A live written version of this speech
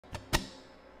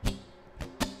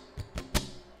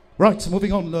Right,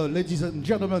 moving on, ladies and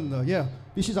gentlemen. Yeah,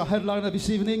 this is our headliner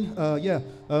this evening.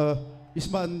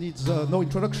 This man needs no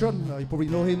introduction. You probably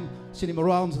know him, seen him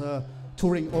around,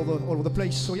 touring all over the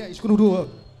place. So yeah, he's going to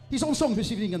do his own song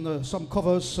this evening and some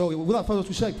covers. So without further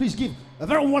ado say, please give a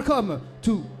very warm welcome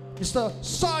to Mr.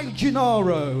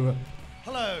 Genaro.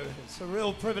 Hello, it's a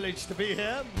real privilege to be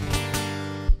here.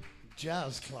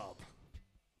 Jazz Club.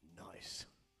 Nice.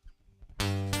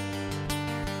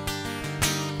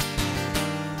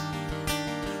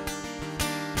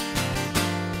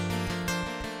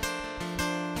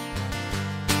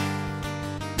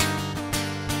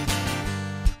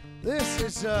 This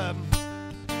is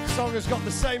song has got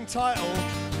the same title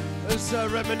as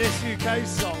Reminisce UK's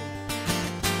song.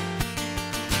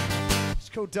 It's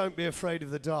called Don't Be Afraid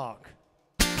of the Dark.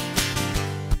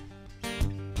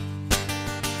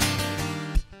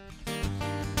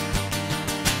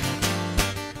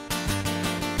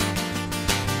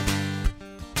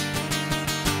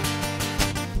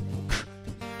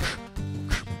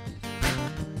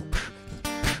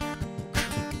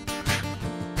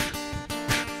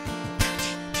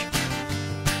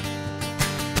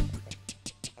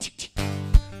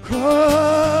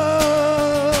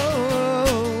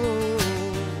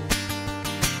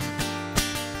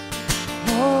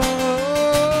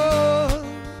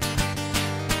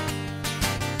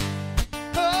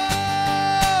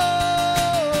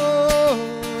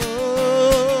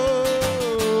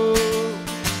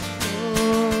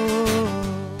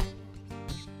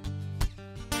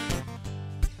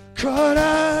 Caught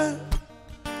up,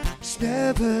 it's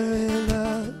never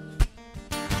enough,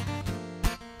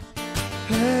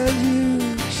 and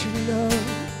you should know.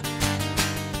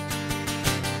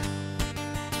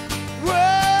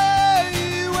 Were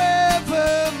you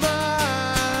ever mine,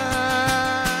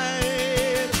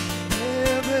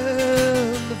 ever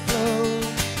the flow?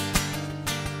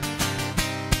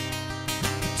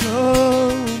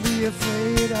 Don't be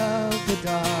afraid of the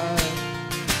dark.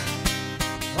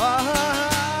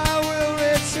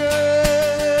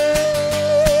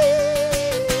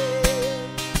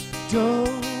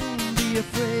 Don't be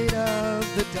afraid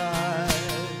of the dark.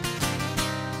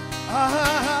 I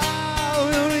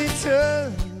will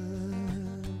return.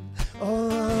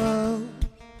 Oh,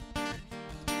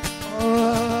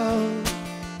 oh,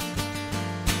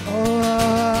 oh,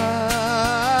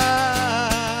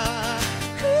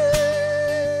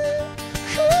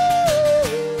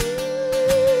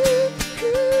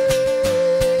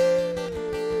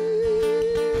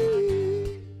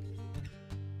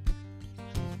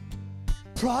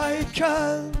 Pride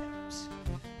comes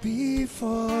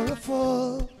before a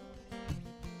fall,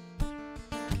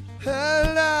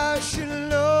 and I should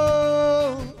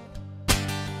know.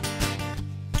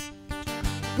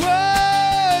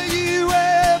 Were you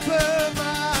ever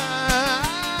mine,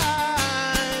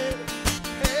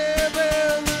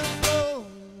 heaven above?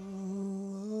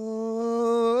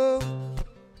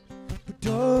 But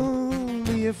don't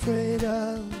be afraid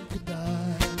of the dark.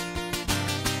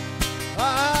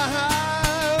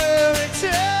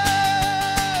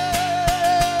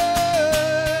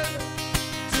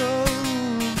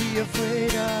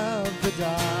 Afraid of the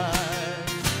dark.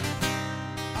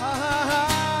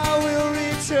 I will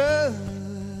return.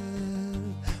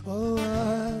 Oh,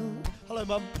 hello,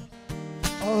 Mum.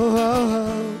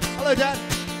 Oh, hello, Dad.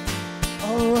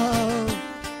 Oh,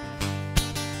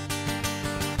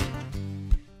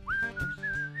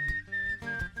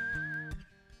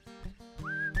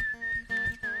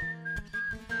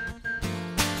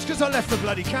 It's because I left the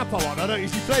bloody capo on. I don't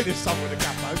usually play this song with a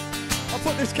capo. I'll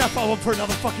put this capo on for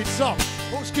another fucking song.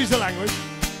 Oh, excuse the language.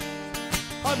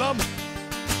 Hi, Mum.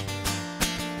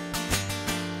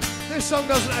 This song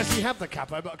doesn't actually have the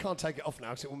capo, but I can't take it off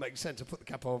now because it will make sense to put the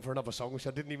capo on for another song, which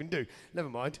I didn't even do. Never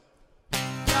mind. Da,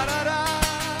 da, da,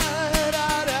 da, da, da,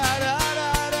 da, da, da, da,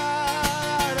 da,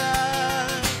 da.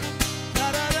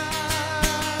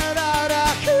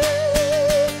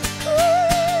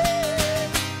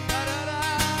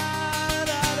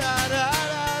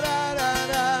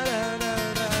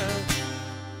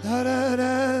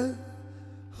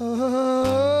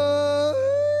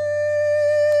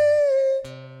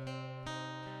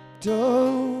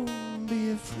 don't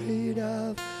be afraid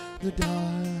of the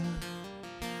dark.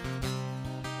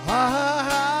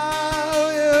 I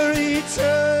will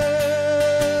return.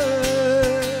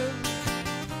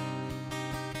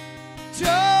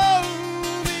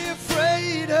 Don't be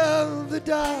afraid of the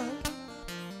dark.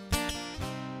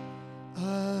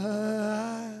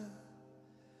 I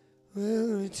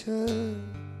will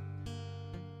return.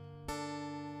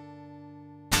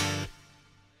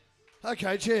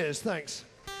 Okay, cheers, thanks.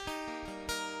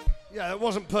 Yeah, it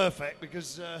wasn't perfect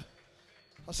because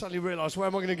I I suddenly realised, where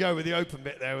am I going to go with the open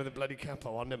bit there with the bloody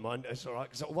capo on? Never mind, it's all right.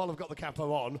 Because while I've got the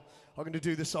capo on, I'm going to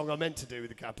do the song I meant to do with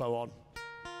the capo on.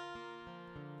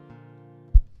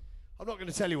 I'm not going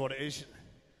to tell you what it is.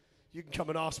 You can come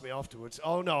and ask me afterwards.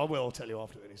 Oh, no, I will tell you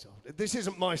afterwards. This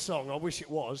isn't my song. I wish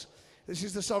it was. This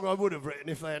is the song I would have written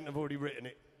if they hadn't have already written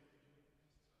it.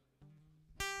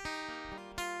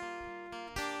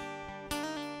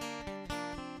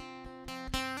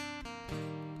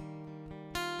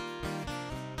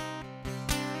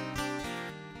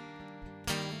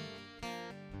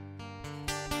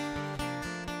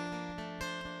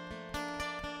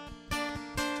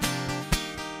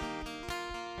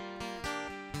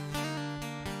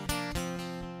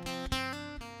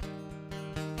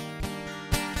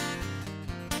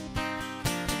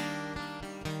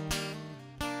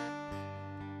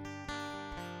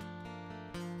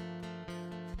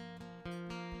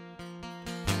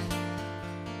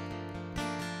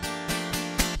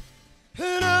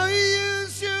 And I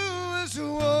use you as a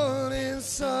warning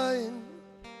sign.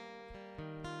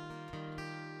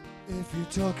 If you're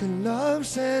talking love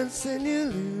sense, then you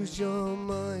lose your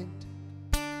mind.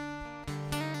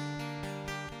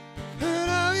 And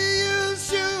I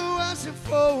use you as a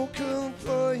focal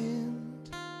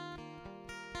point,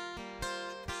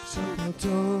 so I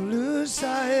don't lose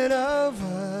sight of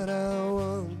what I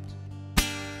want.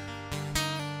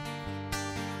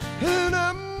 And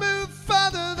I move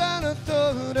farther than I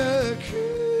thought I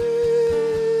could,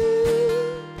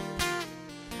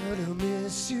 but I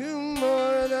miss you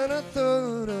more than I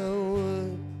thought I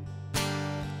would.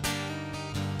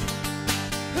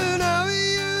 And I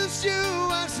use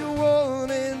you as a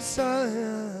warning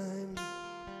sign.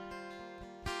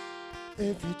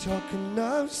 If you're talking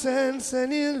nonsense,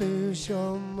 then you lose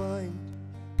your mind.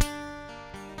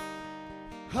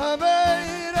 I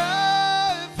bet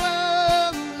I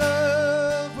found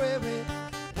love where it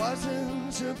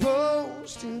wasn't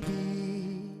supposed to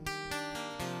be,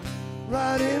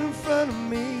 right in front of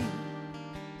me.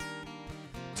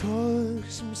 Talk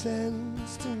some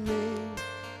sense to me.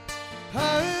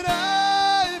 How did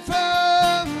I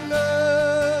found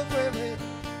love where it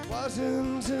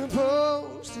wasn't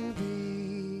supposed to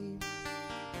be,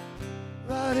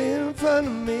 right in front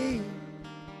of me.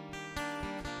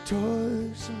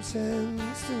 Talk some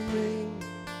sense to me.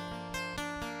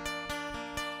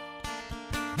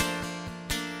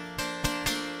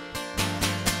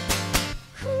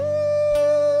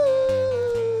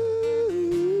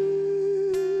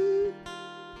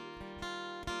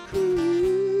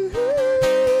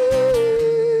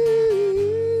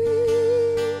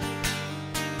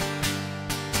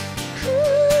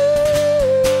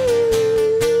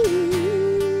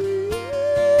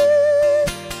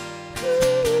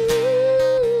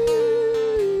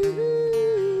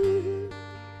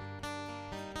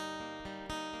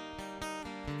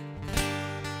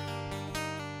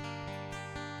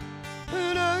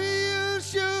 And I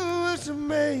use you as a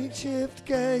makeshift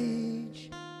gauge.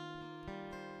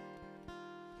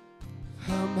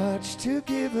 How much to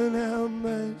give and how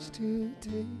much to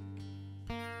take.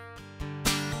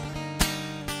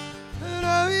 And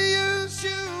I use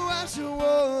you as a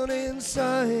warning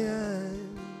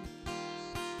sign.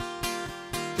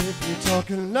 If you're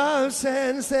talking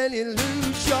nonsense, then you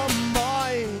lose your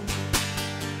mind.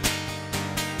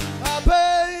 I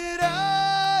bet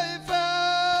I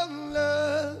found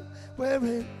love where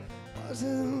it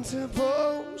wasn't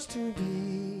supposed to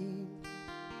be,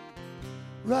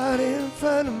 right in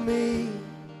front of me.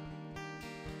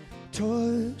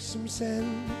 Talk some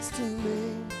sense to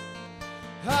me.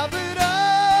 I bet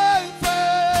I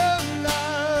found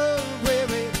love where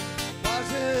it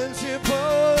wasn't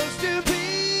supposed to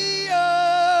be,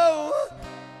 oh,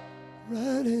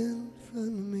 right in front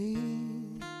of me.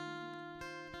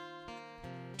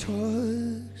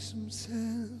 Talk some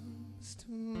sense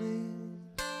to me.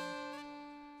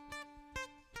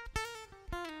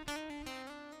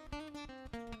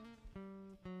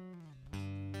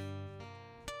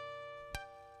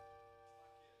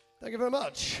 Thank you very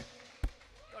much.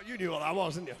 Oh, you knew what that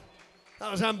was, didn't you?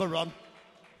 That was Amber Run.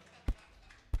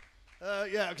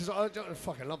 Yeah, because I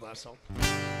fucking love that song.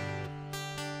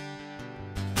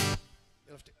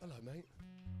 You'll have to, hello, mate.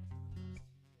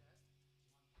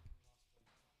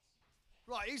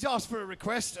 Right, he's asked for a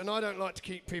request, and I don't like to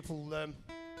keep people. I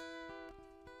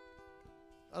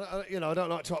don't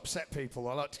like to upset people.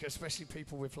 I like to, especially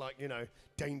people with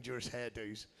dangerous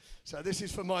hairdos. So this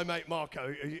is for my mate Marco.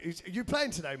 Are you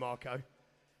playing today, Marco?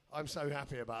 I'm so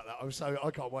happy about that.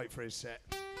 I can't wait for his set.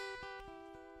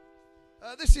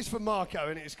 This is for Marco,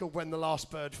 and it's called When the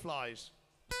Last Bird Flies.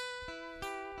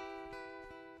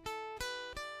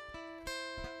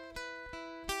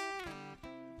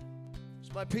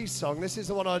 It's my peace song. This is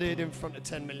the one I did in front of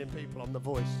 10 million people on The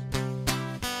Voice.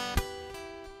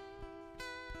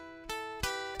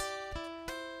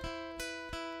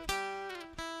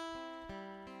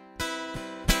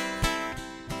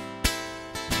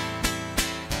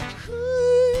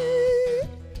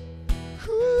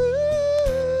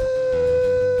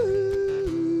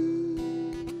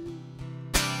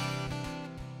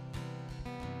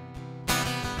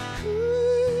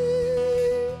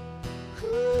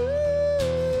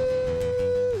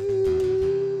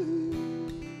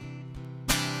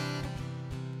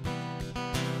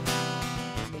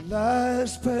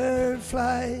 Last bird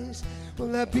flies, will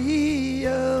there be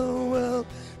a world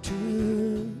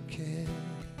to care?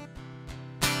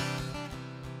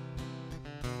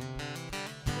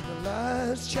 When the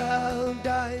last child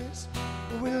dies,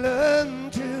 will we learn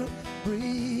to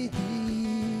breathe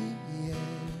the air?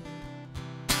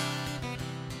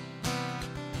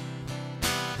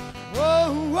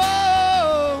 Whoa,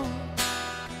 whoa,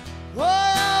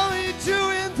 why are we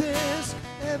doing this,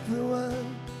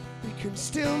 everyone? Can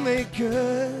still make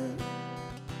good.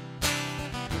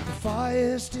 The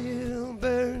fire still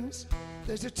burns.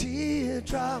 There's a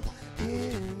teardrop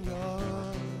in your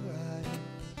eye.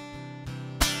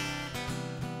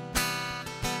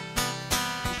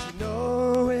 But you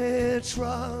know it's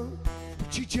wrong,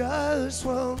 but you just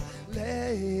won't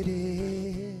let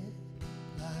it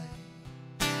lie.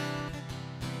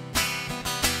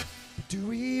 Do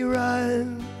we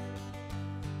run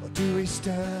or do we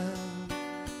stand?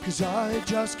 'Cause I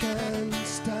just can't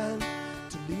stand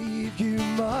to leave you,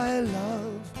 my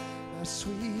love, my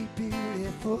sweet,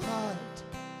 beautiful heart.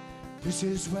 This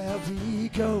is where we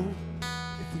go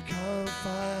if we can't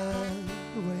find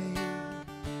a way.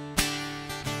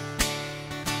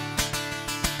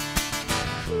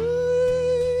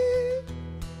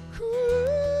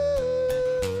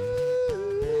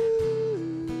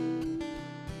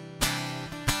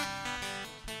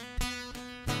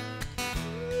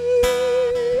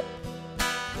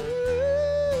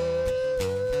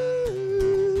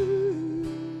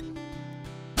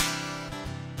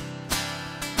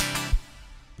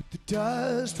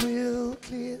 Dust will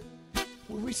clear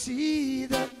when we see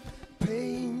the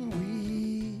pain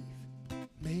we've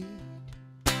made.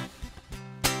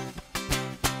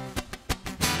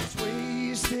 This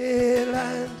wasted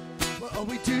land, well, all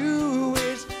we do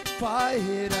is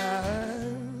fight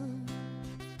and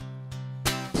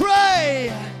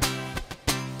pray.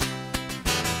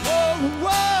 Oh,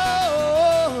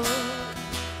 whoa,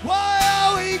 why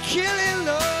are we killing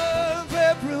love,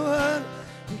 everyone?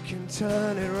 We can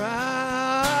turn it around.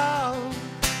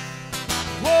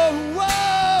 Whoa,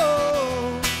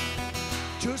 whoa,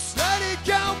 just let it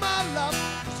go, my love.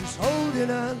 Just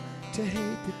holding on to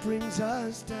hate that brings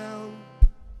us down.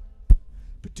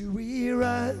 But do we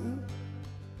run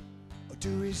or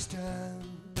do we stand?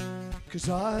 'Cause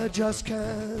I just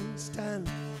can't stand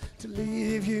to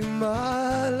leave you,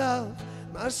 my love,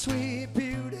 my sweet,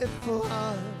 beautiful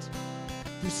heart.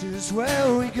 This is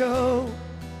where we go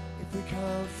if we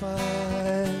can't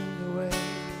find a way.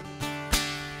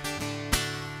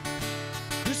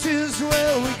 This is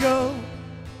where we go.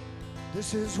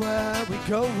 This is where we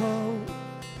go home.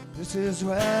 This is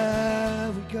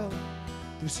where we go.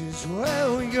 This is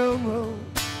where we go home.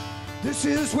 This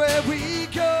is where we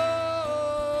go.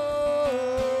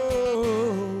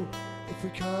 If we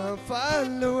can't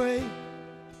find a way.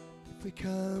 If we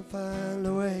can't find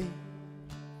a way.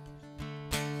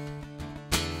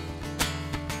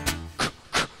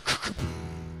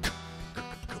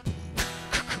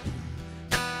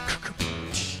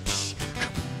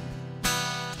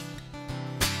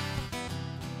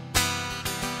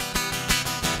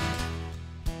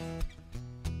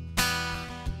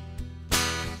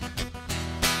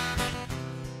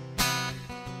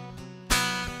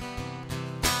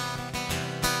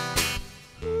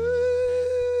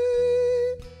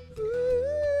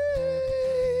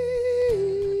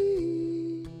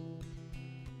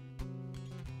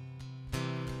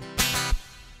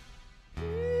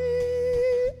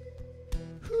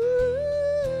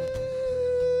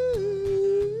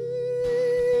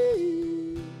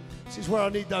 This is where I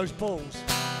need those balls.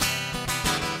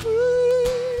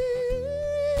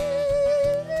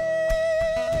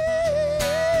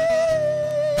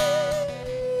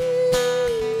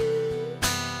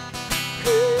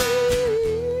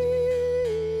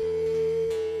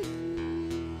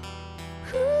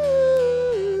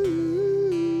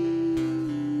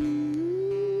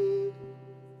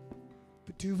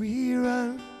 But do we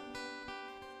run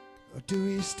or do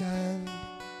we stand?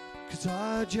 'Cause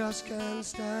I just can't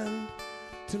stand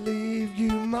to leave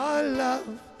you, my love,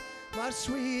 my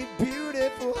sweet,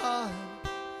 beautiful heart.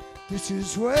 This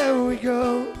is where we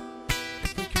go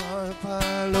if we can't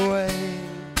find a way.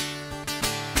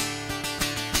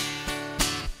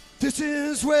 This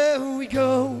is where we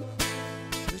go.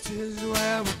 This is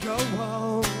where we go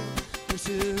home. This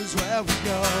is where we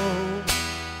go.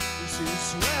 This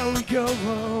is where we go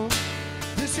home.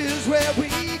 This is where we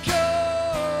go.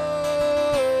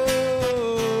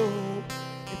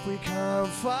 If we can't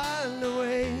find a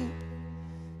way.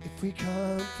 If we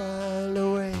can't find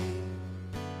a way.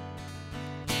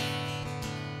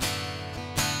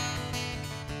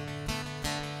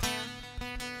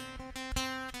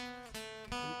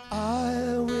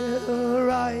 I will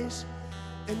rise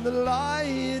in the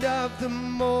light of the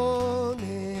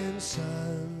morning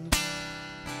sun.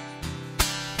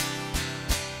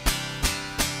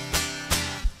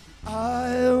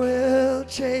 I will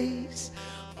chase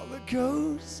all the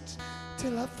ghosts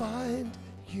till I find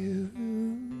you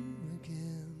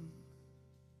again.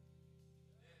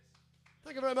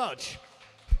 Thank you very much.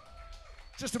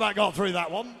 Just about got through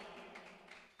that one.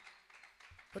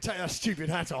 I'll take that stupid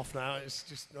hat off now. It's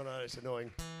just, no, it's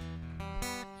annoying.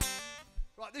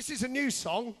 Right, this is a new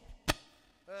song.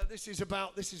 This is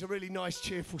a really nice,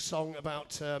 cheerful song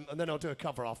about, and then I'll do a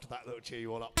cover after that that'll cheer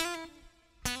you all up.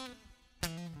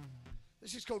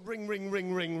 This is called Ring, Ring,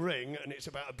 Ring, Ring, Ring, and it's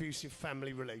about abusive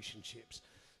family relationships.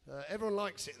 Everyone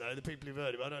likes it, though, the people who've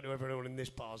heard it. I don't know if everyone in this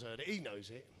bar's heard it. He knows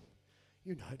it.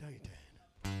 You know, don't you, Dan?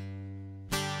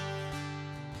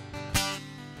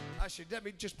 Actually, let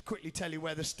me just quickly tell you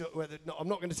where I'm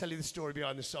not going to tell you the story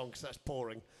behind the song because that's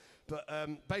boring. But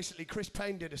basically, Chris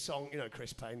Payne did a song. You know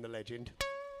Chris Payne, the legend.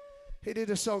 He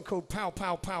did a song called Pow,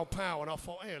 Pow, Pow, Pow. And I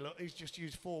thought, hey, look, he's just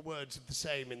used 4 words of the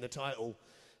same in the title.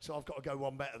 So I've got to go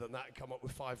one better than that and come up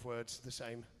with 5 words the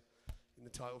same in the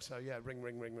title. So, yeah, ring,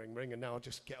 ring, ring, ring, ring. And now I'll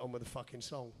just get on with the fucking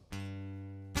song.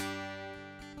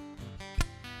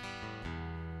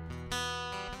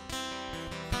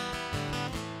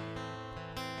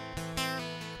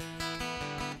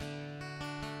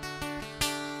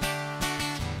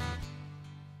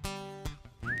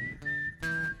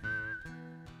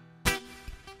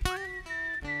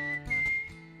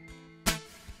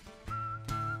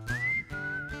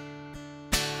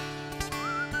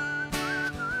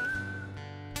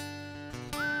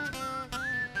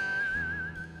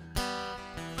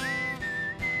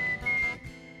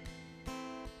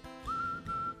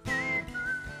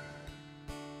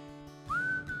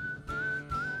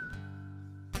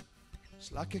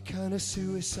 It's like a kind of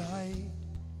suicide,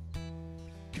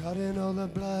 cutting all the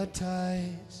blood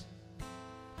ties.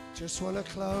 Just wanna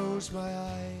close my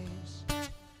eyes,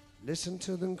 listen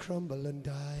to them crumble and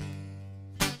die.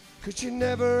 Could you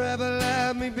never ever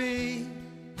let me be?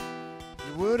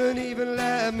 You wouldn't even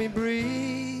let me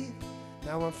breathe.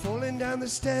 Now I'm falling down the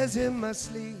stairs in my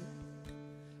sleep.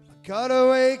 I gotta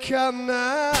wake up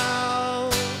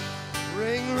now.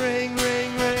 Ring, ring,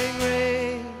 ring, ring,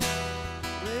 ring.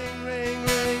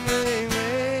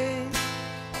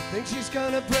 I think she's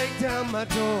gonna break down my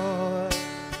door. I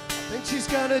think she's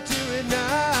gonna do it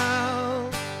now.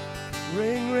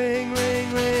 Ring, ring,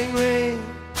 ring, ring, ring.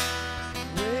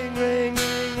 Ring, ring,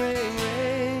 ring, ring,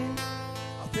 ring.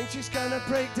 I think she's gonna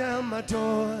break down my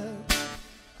door.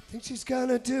 I think she's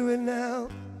gonna do it now.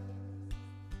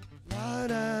 La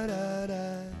da da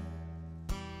da.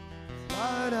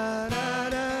 La da da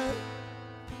da.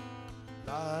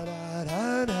 La da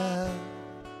da da.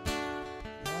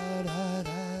 La da da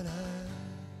da.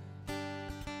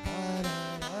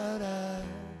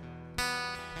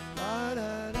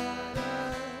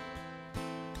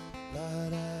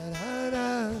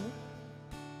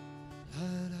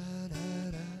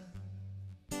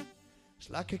 It's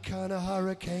like a kind of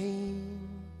hurricane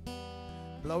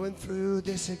blowing through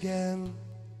this again.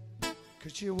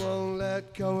 'Cause you won't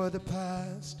let go of the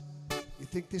past. You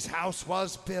think this house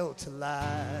was built to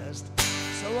last.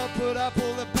 So I put up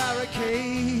all the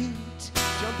barricades,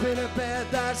 jump in a bed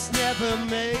that's never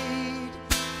made.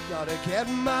 Gotta get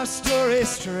my story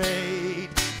straight.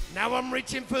 Now I'm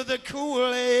reaching for the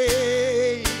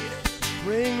Kool-Aid.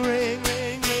 Ring, ring,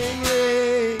 ring, ring,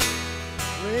 ring.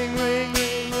 Ring, ring,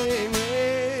 ring, ring,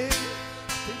 ring.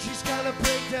 I think she's gonna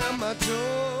break down my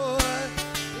door. I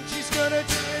think she's gonna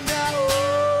do it now.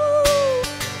 Oh.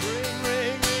 Ring,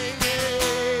 ring, ring,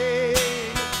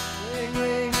 ring. Ring,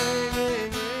 ring, ring,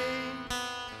 ring, ring.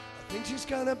 I think she's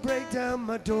gonna break down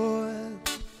my door.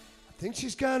 I think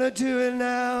she's gonna do it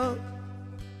now.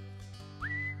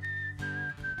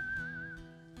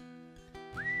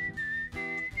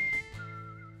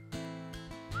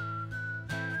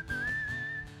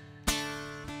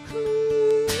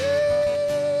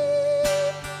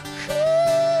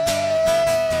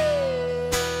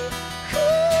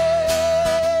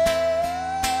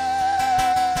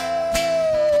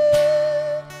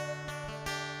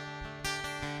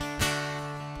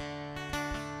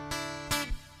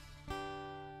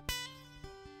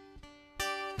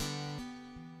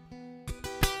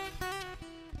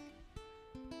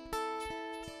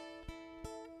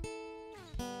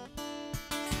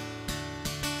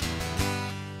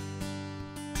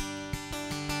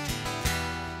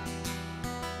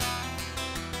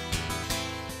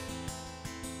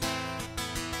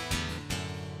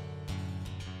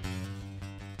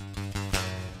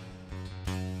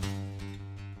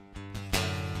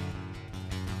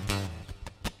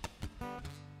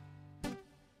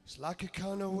 It's like a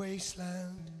kind of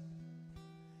wasteland.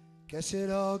 Guess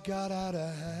it all got out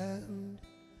of hand.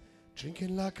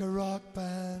 Drinking like a rock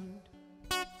band,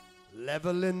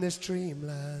 level in this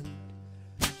dreamland.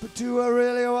 But do I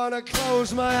really want to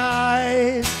close my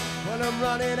eyes when I'm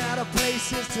running out of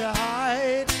places to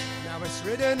hide? Now it's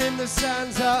written in the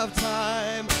sands of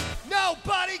time,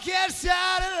 nobody gets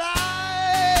out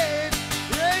alive.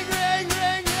 Ring, ring,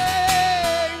 ring, ring,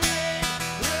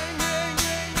 ring, ring, ring,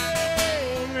 ring,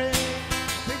 ring, ring.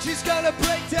 I think she's gonna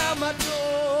break down my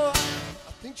door.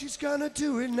 I think she's gonna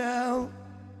do it now.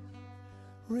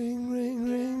 Ring, ring,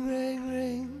 ring, ring,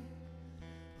 ring.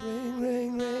 Ring,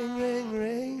 ring, ring, ring,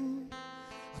 ring.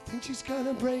 I think she's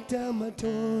gonna break down my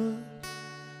door.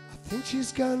 I think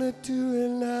she's gonna do it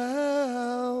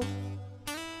now.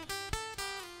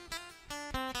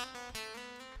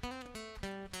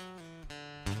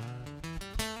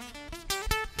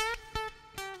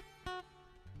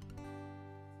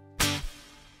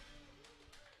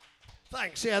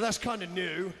 Thanks, yeah, that's kind of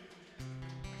new.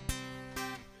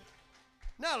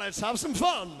 Now let's have some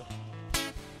fun.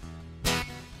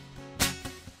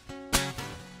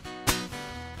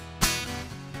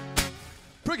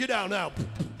 Break it down now.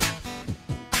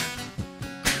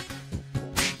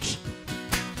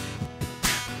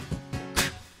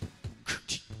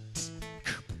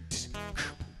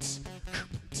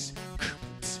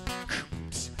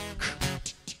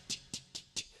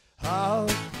 How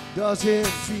does it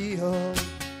feel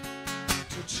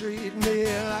to treat me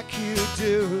like you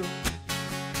do?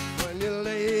 When you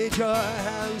laid your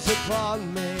hands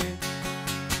upon me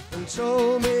and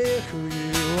told me who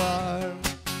you are,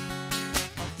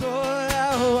 I thought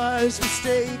I was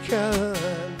mistaken.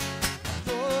 I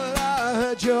thought I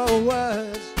heard your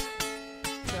words.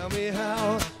 Tell me,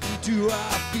 how do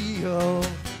I feel?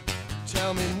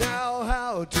 Tell me now,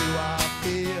 how do I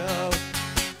feel?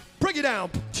 Break it down.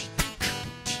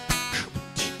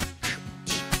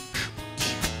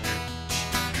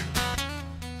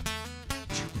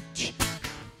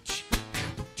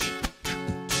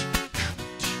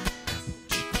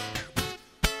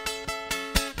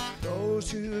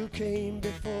 Who came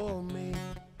before me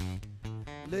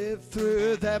lived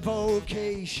through their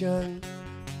vocation,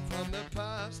 from the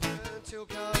past until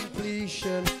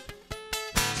completion,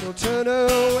 so turn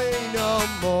away no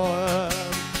more.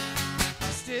 I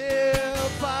still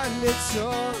find it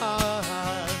so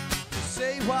hard to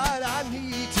say what I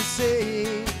need to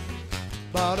say,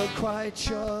 but I'm quite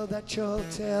sure that you'll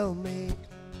tell me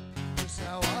just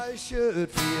how I should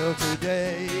feel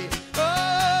today.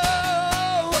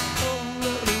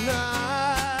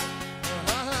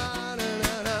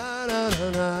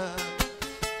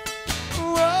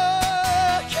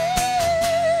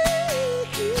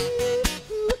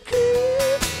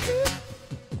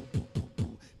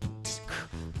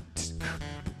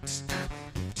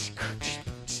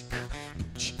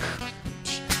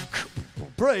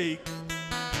 Break.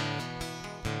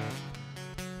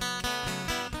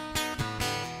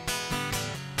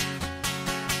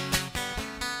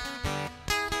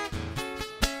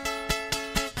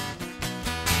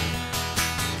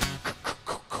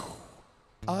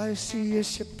 I see a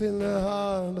ship in the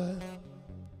harbor,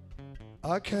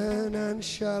 I can and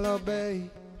shall obey.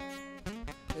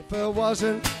 If it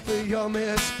wasn't for your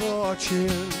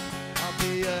misfortune, I'd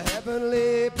be a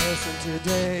heavenly person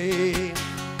today.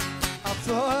 I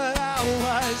thought I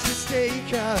was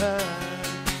mistaken.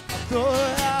 I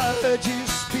thought I heard you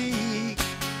speak.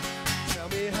 Tell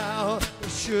me, how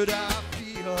should I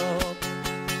feel?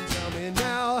 Tell me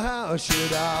now, how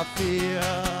should I feel?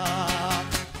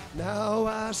 Now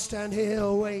I stand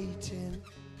here waiting.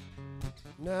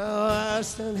 Now I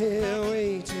stand here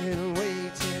waiting,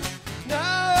 waiting.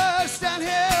 Now I stand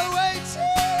here waiting.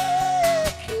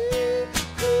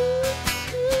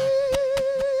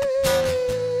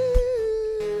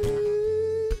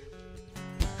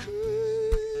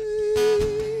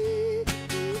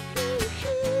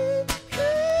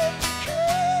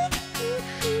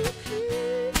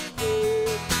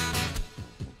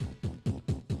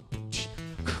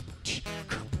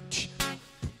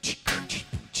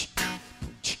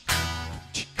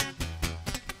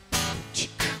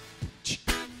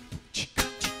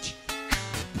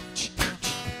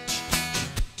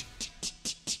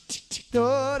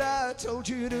 Thought I told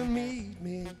you to meet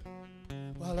me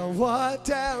while I walked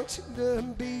down to the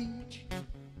beach.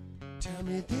 Tell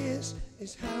me, this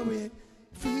is how it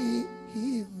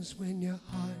feels when your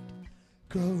heart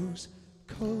grows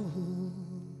cold.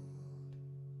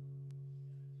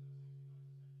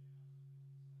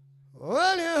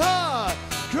 When your heart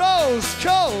grows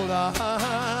cold,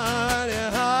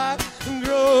 your heart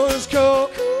grows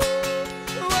cold.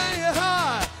 When your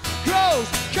heart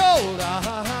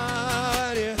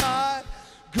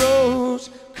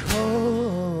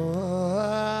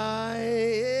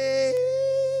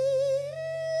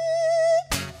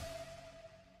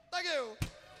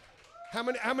How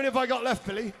many have I got left,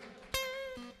 Billy?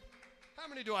 How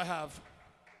many do I have?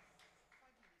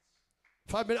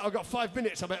 5 minutes. I've got 5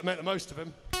 minutes. I better make the most of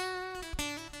them.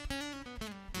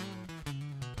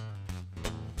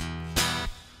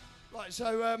 Right,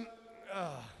 so, right,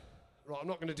 I'm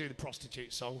not going to do the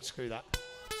prostitute song. Screw that.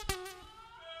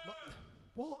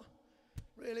 What?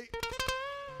 Really?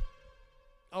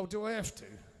 Oh, do I have to?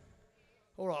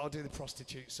 All right, I'll do the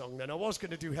prostitute song then. I was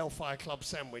going to do Hellfire Club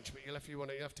Sandwich, but you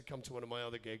have to come to one of my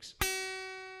other gigs.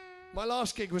 My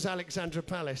last gig was Alexandra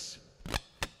Palace.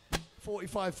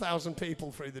 45,000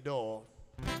 people through the door.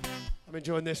 I'm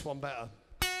enjoying this one better.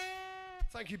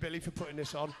 Thank you, Billy, for putting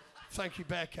this on. Thank you,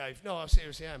 Bear Cave. No, I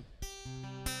seriously am.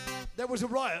 There was a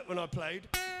riot when I played.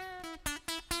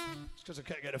 It's because I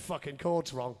kept getting the fucking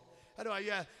chords wrong. Anyway,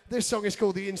 yeah, this song is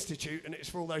called The Institute, and it's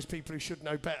for all those people who should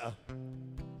know better.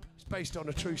 It's based on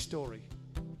a true story.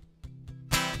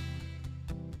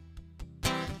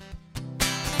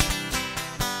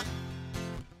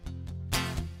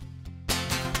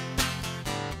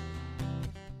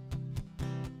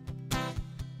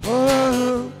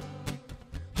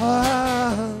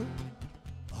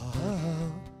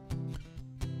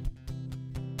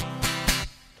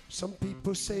 Some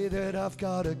people say that I've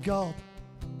got a gob.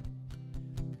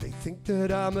 They think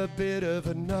that I'm a bit of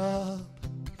a knob.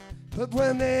 But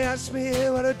when they ask me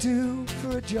what I do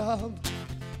for a job,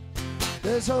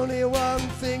 there's only one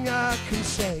thing I can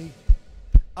say.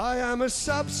 I am a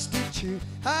substitute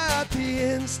at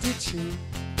the Institute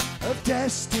of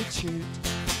Destitute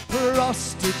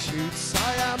Prostitutes.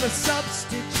 I am a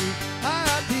substitute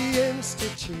at the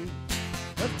Institute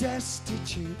of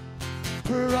Destitute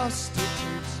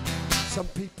Prostitutes. Some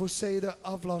people say that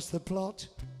I've lost the plot,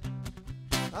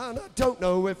 and I don't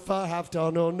know if I have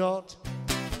done or not.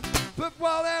 But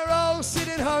while they're all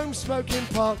sitting home smoking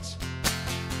pot,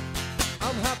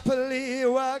 I'm happily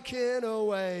working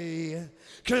away.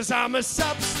 'Cause I'm a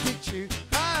substitute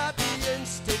at the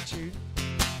Institute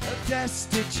of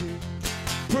Destitute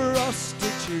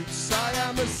Prostitutes. I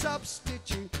am a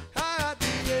substitute at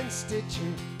the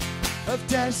Institute of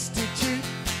Destitute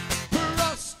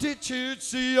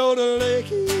Prostitutes. You're the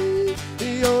lady,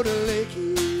 you're the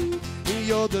lady,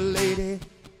 you're the lady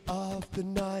of the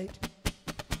night.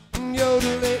 You're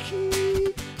the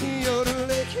lady, you're the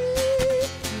lady,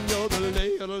 you're the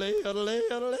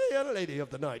lady of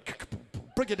the night.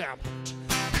 Bring it down.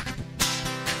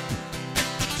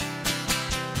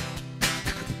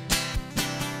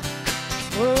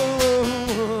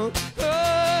 Oh,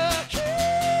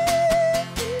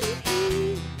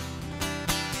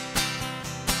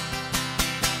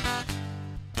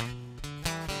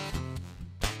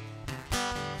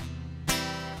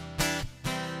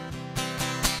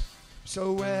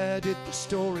 so where did the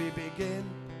story begin?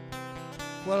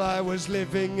 Well, I was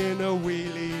living in a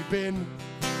wheelie bin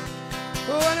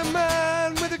when a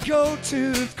man with a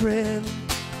gold-toothed grin,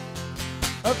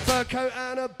 a fur coat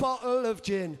and a bottle of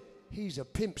gin. He's a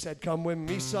pimp, said, come with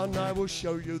me, son, I will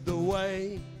show you the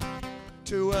way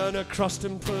to earn a crust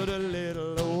and put a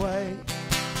little away.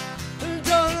 And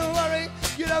don't worry,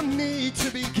 you don't need to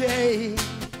be gay,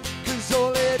 'cause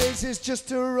all it is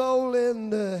just a roll in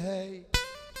the hay.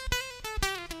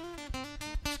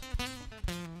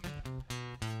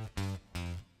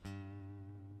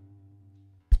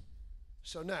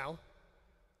 So now,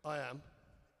 I am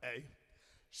a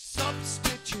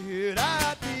substitute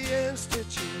at the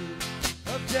Institute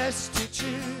of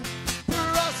Destitute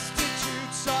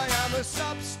Prostitutes. I am a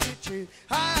substitute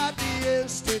at the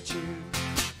Institute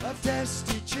of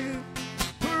Destitute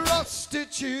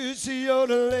Prostitutes. You're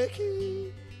the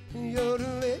lady, you're the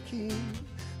lady,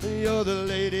 you're the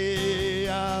lady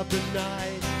of the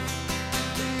night.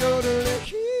 You're the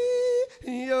lady,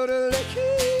 you're the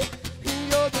lady,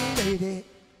 you're the lady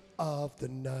of the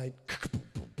night.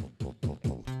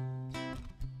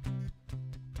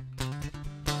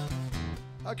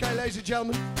 Okay, ladies and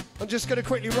gentlemen, I'm just going to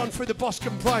quickly run through the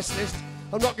Boscombe price list.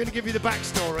 I'm not going to give you the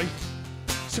backstory.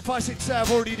 Suffice it to say,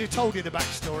 I've already told you the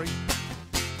backstory.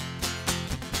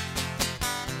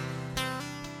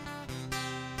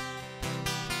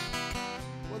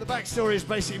 Well, the backstory is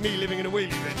basically me living in a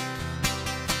wheelie bin,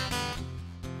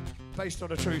 based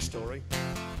on a true story.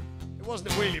 It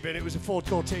wasn't a wheelie bin, it was a Ford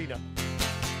Cortina.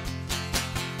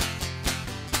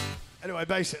 Anyway,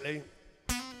 basically,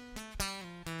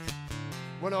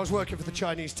 when I was working for the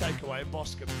Chinese takeaway at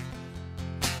Boscombe,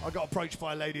 I got approached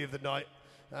by a lady of the night,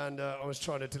 and I was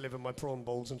trying to deliver my prawn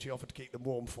balls, and she offered to keep them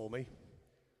warm for me.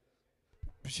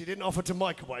 But she didn't offer to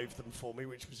microwave them for me,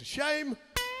 which was a shame.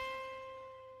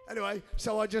 Anyway,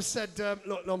 so I just said,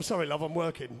 look, no, I'm sorry, love, I'm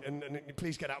working, and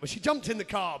please get out. But she jumped in the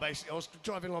car, basically. I was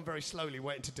driving along very slowly,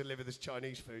 waiting to deliver this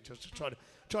Chinese food. I was just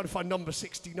trying to find number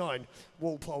 69,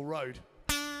 Walpole Road.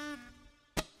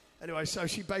 Anyway, so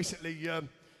she basically,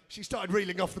 she started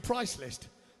reeling off the price list.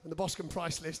 And the Boscombe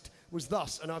price list was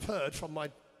thus, and I've heard from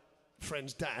my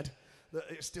friend's dad that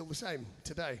it's still the same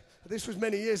today. But this was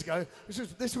many years ago.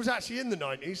 This was actually in the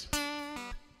 90s.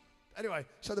 Anyway,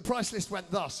 so the price list went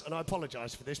thus, and I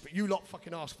apologise for this, but you lot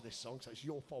fucking asked for this song, so it's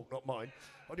your fault, not mine.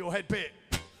 On your head bit.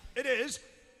 It is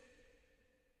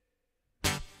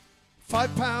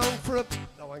 £5 for a...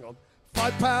 Oh, hang on.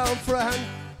 £5 for a hand...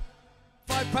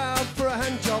 £5 for a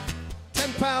hand job,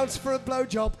 £10 for a blow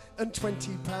job, and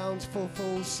 £20 for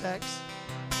full sex.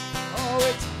 Oh,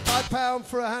 it's £5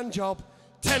 for a hand job,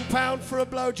 £10 for a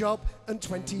blow job, and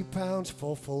 £20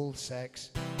 for full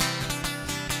sex.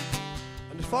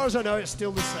 And as far as I know, it's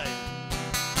still the same.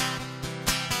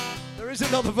 There is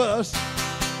another verse.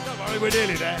 Don't worry, we're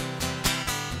nearly there.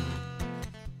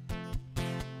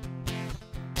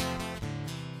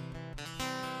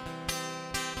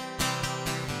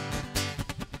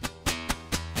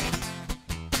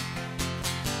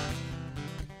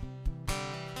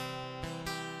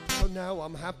 So now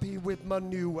I'm happy with my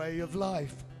new way of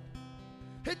life.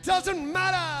 It doesn't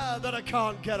matter that I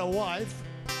can't get a wife.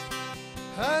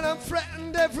 And I'm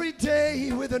threatened every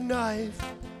day with a knife.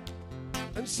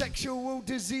 And sexual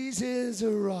diseases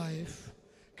are rife.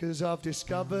 'Cause I've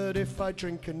discovered if I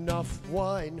drink enough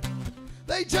wine,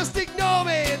 they just ignore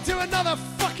me and do another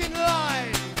fucking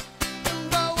line. And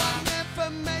though I never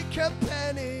make a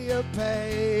penny a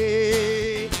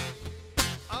pay,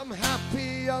 I'm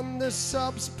happy on the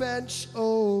subs bench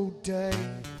all day.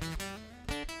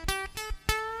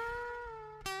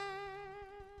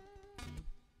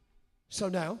 So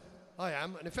now, I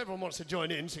am, and if everyone wants to join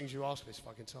in, since you asked me this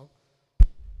fucking song,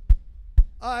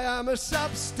 I am a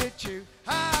substitute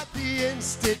at the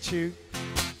Institute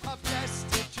of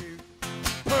Destitute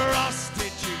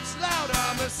Prostitutes. Louder,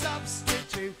 I'm a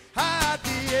substitute at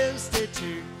the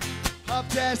Institute of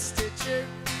Destitute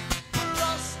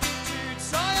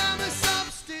Prostitutes. I am a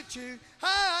substitute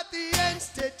at the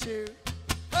Institute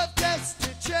of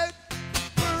Destitute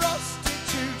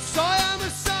Prostitutes. I am a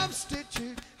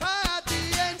substitute at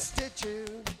the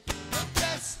Institute of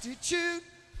Destitute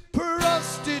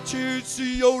Prostitutes.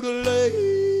 Yodelay,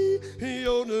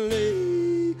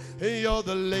 yodelay, you're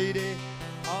the lady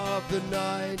of the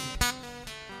night.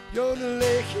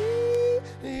 Yodelay,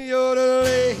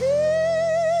 yodelay,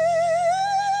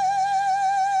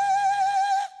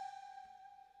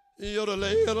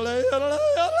 yodelay, yodelay, yodelay,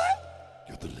 yodelay.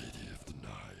 You're the lady of the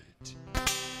night.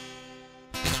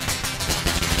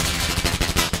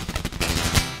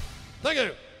 Thank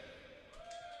you.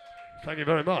 Thank you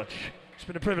very much. It's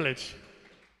been a privilege.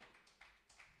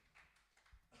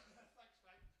 Thanks,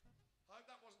 mate. I hope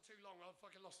that wasn't too long. I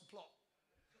fucking lost the plot.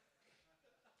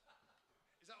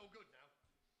 Is that all good now?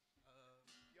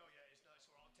 Yeah, it's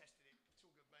all right. I've tested it. It's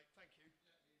all good, mate. Thank you.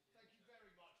 Thank you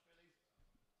very much, Billy.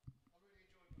 I really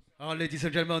enjoyed myself. Ladies and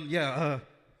gentlemen,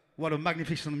 what a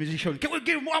magnificent musician. Can we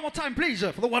give him one more time, please,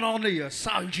 for the one and only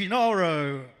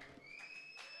Genaro?